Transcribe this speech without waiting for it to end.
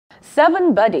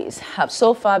7 bodies have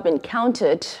so far been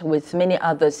counted, with many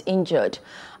others injured,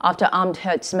 after armed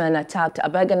herdsmen attacked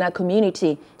Abagena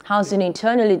community housing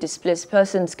internally displaced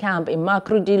persons camp in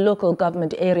Makurdi local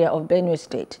government area of Benue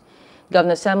State.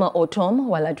 Governor Samuel Otom,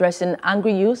 while addressing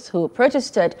angry youth who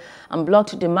protested and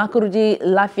blocked the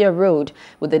Makurdi-Lafia road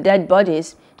with the dead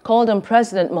bodies, called on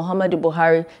President Muhammadu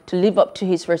Buhari to live up to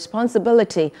his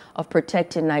responsibility of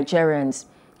protecting Nigerians.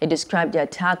 He described the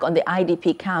attack on the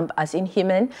IDP camp as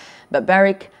inhuman,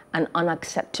 barbaric, and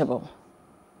unacceptable.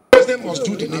 The president must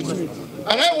do the needful.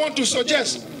 And I want to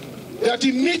suggest that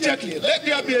immediately let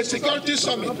there be a security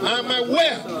summit. I am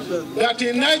aware that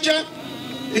in Niger,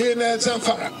 in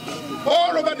Zamfara,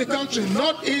 all over the country,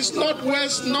 northeast,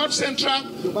 northwest, north central,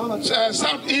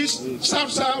 southeast,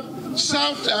 south-south,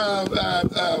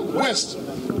 south-west,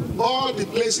 all the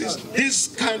places, this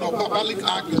kind of barbaric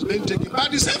act is being taken by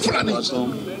the same Fulanis.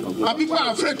 And people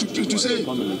are afraid to say it.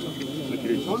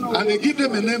 And they give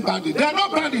them a name bandit. They are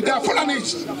not bandit, they are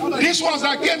Fulanis. These ones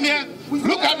that came here,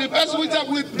 look at the person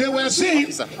with they were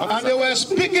seeing and they were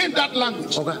speaking that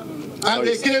language. And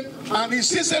they came and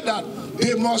insisted that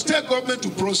they must take government to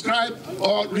proscribe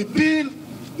or repeal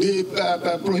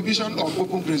the prohibition of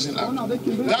open grazing act.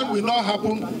 That will not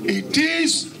happen. It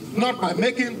is not my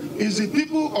making. It's the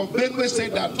people of Benue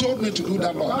State that told me to do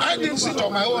that law. I didn't sit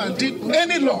on my own and did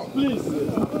any law.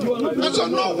 And so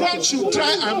no one should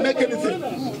try and make anything.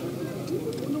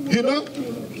 You know?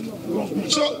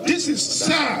 So this is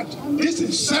sad. This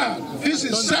is sad. This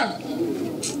is sad.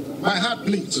 My heart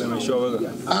bleeds. And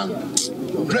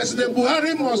President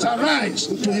Buhari must arise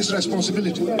to his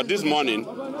responsibility. This morning,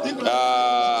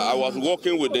 I was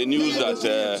working with the news that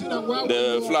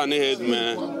the Fulani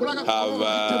herdsmen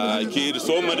have killed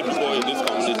so many people in this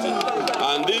community.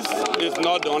 And this is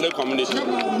not the only community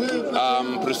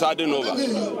I'm presiding over.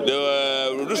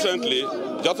 Recently,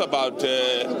 just about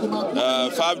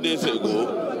 5 days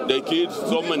ago, they killed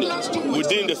so many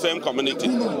within the same community.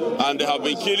 And they have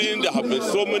been killing, there have been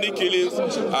so many killings,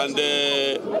 and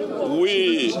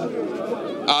we,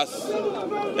 as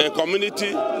a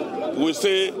community, we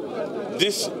say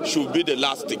this should be the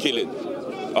last killing.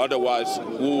 Otherwise,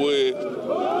 we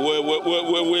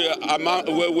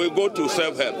go to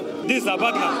self-help. This is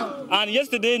Abagena. And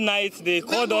yesterday night, they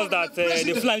called us that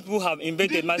the Fulani people have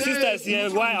invaded. My sister is here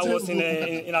while I was in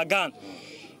Agan.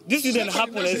 This didn't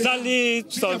happen exactly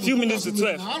some few minutes to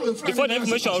 12. Before the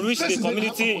information reached the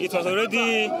community, it was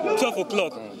already 12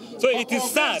 o'clock. So it is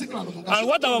sad. And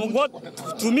what I want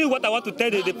to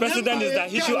tell the president is that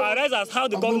he should arise as how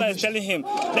the governor is telling him.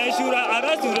 That he should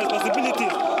arise to his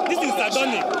responsibilities. This is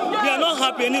sardonic. We are not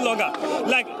happy any longer.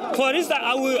 Like, for instance,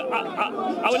 I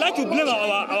would like to blame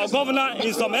our governor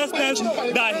in some extent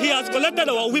that he has collected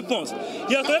our weapons.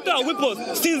 He has collected our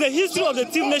weapons since the history of the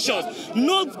Thief nations.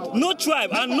 No tribe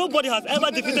and nobody has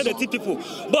ever defeated the Thief people.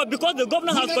 But because the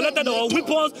governor has collected our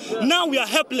weapons, now we are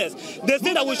helpless. They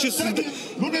say that we should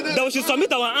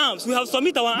submit our arms. We have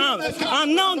submitted our arms.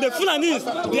 And now the Fulanis,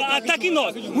 they are attacking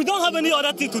us. We don't have any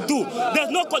other thing to do.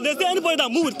 There's anybody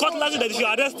that move with cutlass that they should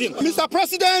arrest him. Mr.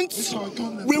 President,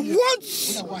 we want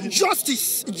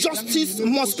justice. Justice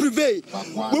must prevail.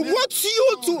 We want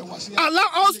you to allow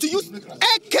us to use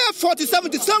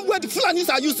AK-47 the same way the Fulanis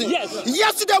are using. Yes.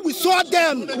 Yesterday we saw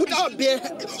them with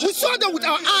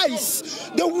our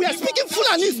eyes. They were speaking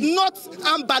Fulanis, not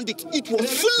armed bandits. It was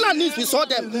Fulanis we saw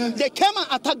them. They came and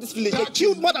attacked this village. They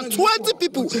killed more than 20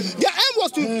 people. Their aim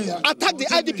was to attack the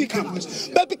IDP camp.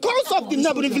 But because of the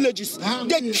neighboring villages,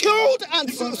 they killed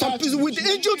and some people with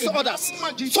injured others.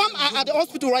 Some are at the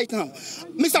hospital right now.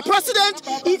 Mr. President,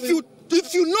 if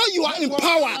you know you are in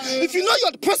power, if you know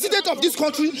you're the president of this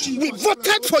country, we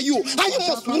voted for you, and you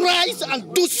must rise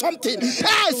and do something.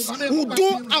 Else, we'll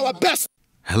do our best.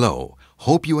 Hello.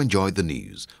 Hope you enjoyed the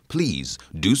news. Please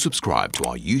do subscribe to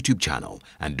our YouTube channel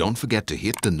and don't forget to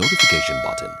hit the notification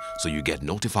button so you get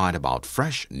notified about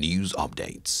fresh news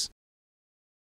updates.